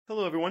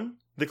Hello everyone.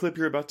 The clip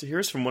you're about to hear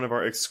is from one of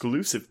our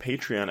exclusive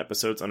Patreon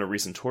episodes on a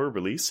recent horror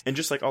release, and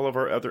just like all of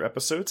our other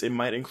episodes, it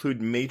might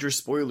include major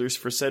spoilers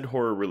for said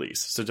horror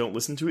release, so don't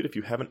listen to it if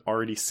you haven't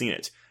already seen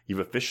it. You've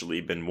officially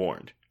been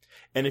warned.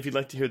 And if you'd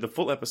like to hear the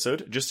full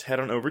episode, just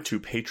head on over to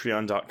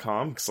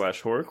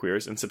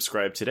patreon.com/horrorqueers and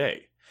subscribe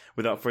today.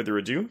 Without further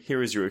ado,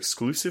 here is your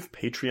exclusive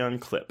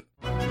Patreon clip.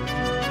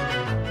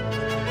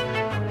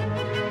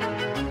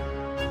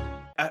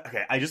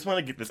 Okay, I just want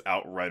to get this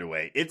out right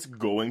away. It's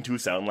going to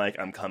sound like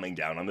I'm coming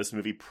down on this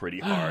movie pretty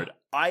hard.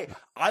 I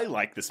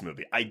like this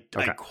movie. I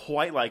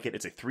quite like it.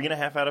 It's a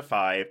 3.5 out of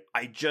 5.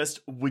 I just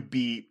would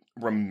be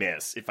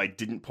remiss if I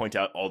didn't point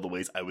out all the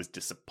ways I was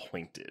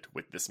disappointed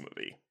with this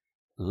movie.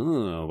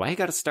 Ooh, why you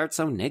gotta start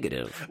so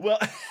negative? Well,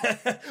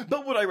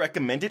 but would I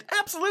recommend it?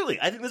 Absolutely.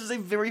 I think this is a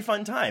very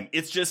fun time.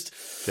 It's just,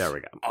 there we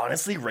go.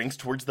 Honestly, ranks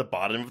towards the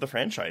bottom of the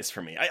franchise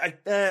for me. I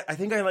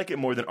think I like it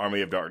more than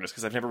Army of Darkness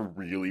because I've never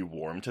really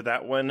warmed to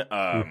that one.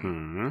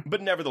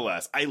 But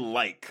nevertheless, I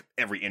like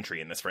every entry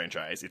in this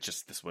franchise. It's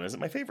just this one isn't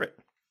my favorite.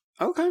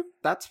 Okay,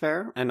 that's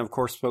fair. And of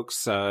course,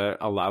 folks,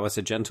 allow us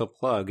a gentle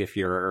plug if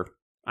you're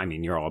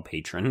all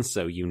patrons,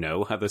 so you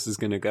know how this is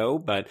going to go,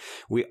 but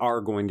we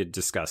are going to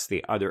discuss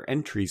the other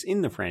entries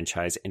in the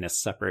franchise in a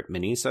separate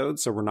mini-sode,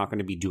 so we're not going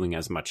to be doing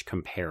as much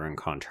compare and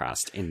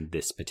contrast in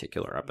this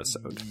particular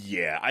episode.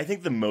 Yeah, I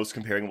think the most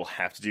comparing we'll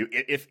have to do,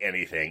 if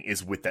anything,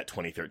 is with that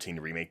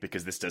 2013 remake,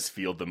 because this does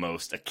feel the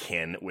most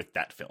akin with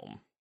that film.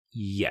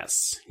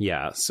 Yes.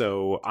 Yeah.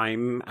 So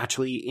I'm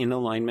actually in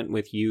alignment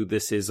with you.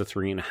 This is a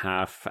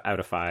 3.5 out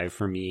of 5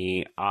 for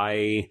me.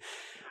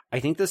 I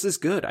think this is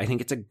good. I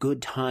think it's a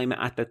good time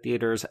at the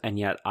theaters, and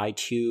yet I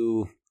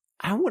don't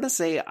want to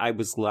say I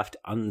was left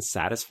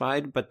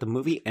unsatisfied, but the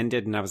movie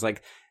ended and I was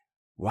like,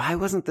 why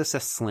wasn't this a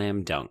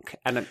slam dunk?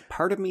 And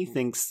part of me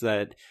thinks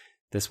that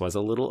this was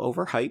a little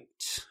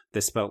overhyped.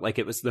 This felt like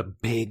it was the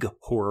big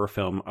horror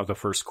film of the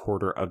first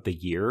quarter of the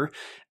year.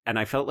 And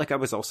I felt like I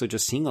was also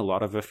just seeing a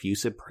lot of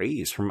effusive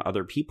praise from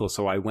other people.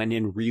 So I went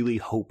in really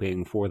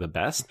hoping for the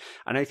best.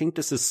 And I think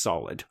this is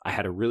solid. I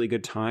had a really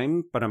good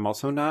time, but I'm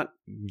also not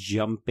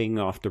jumping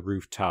off the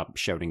rooftop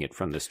shouting it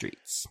from the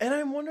streets. And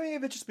I'm wondering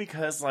if it's just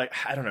because, I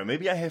don't know,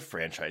 maybe I have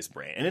franchise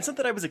brain. And it's not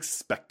that I was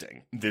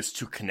expecting this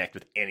to connect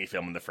with any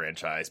film in the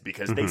franchise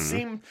because they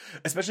seem,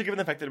 especially given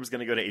the fact that it was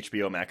going to go to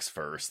HBO Max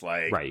first,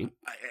 right.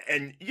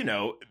 And,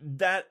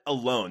 that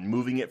alone,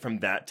 moving it from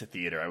that to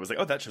theater, I was like,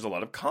 oh, that shows a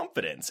lot of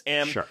confidence.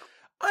 And sure.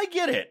 I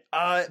get it.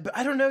 But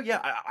I don't know.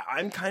 Yeah,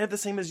 I'm kind of the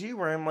same as you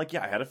where I'm like,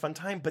 yeah, I had a fun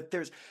time. But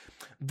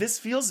this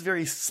feels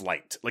very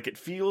slight. Like it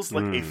feels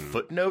like a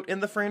footnote in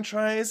the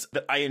franchise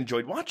that I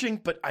enjoyed watching,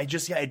 but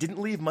it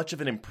didn't leave much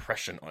of an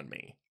impression on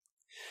me.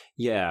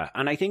 Yeah,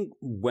 and I think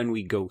when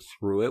we go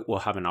through it, we'll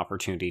have an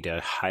opportunity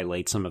to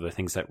highlight some of the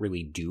things that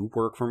really do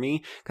work for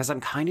me, because I'm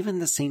kind of in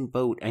the same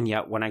boat, and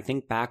yet when I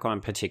think back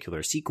on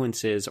particular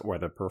sequences or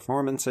the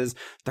performances,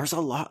 there's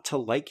a lot to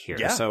like here.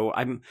 Yeah. So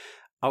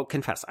I'll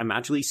confess, I'm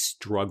actually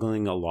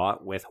struggling a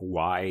lot with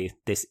why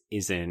this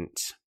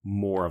isn't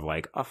more of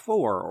like a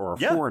 4 or a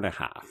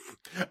 4.5.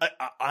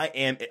 I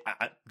am,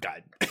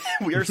 God,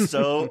 we are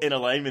so in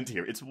alignment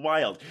here. It's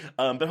wild.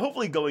 But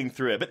hopefully going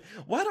through it. But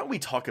why don't we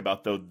talk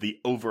about, though,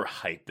 the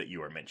overhype that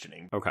you are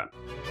mentioning? Okay.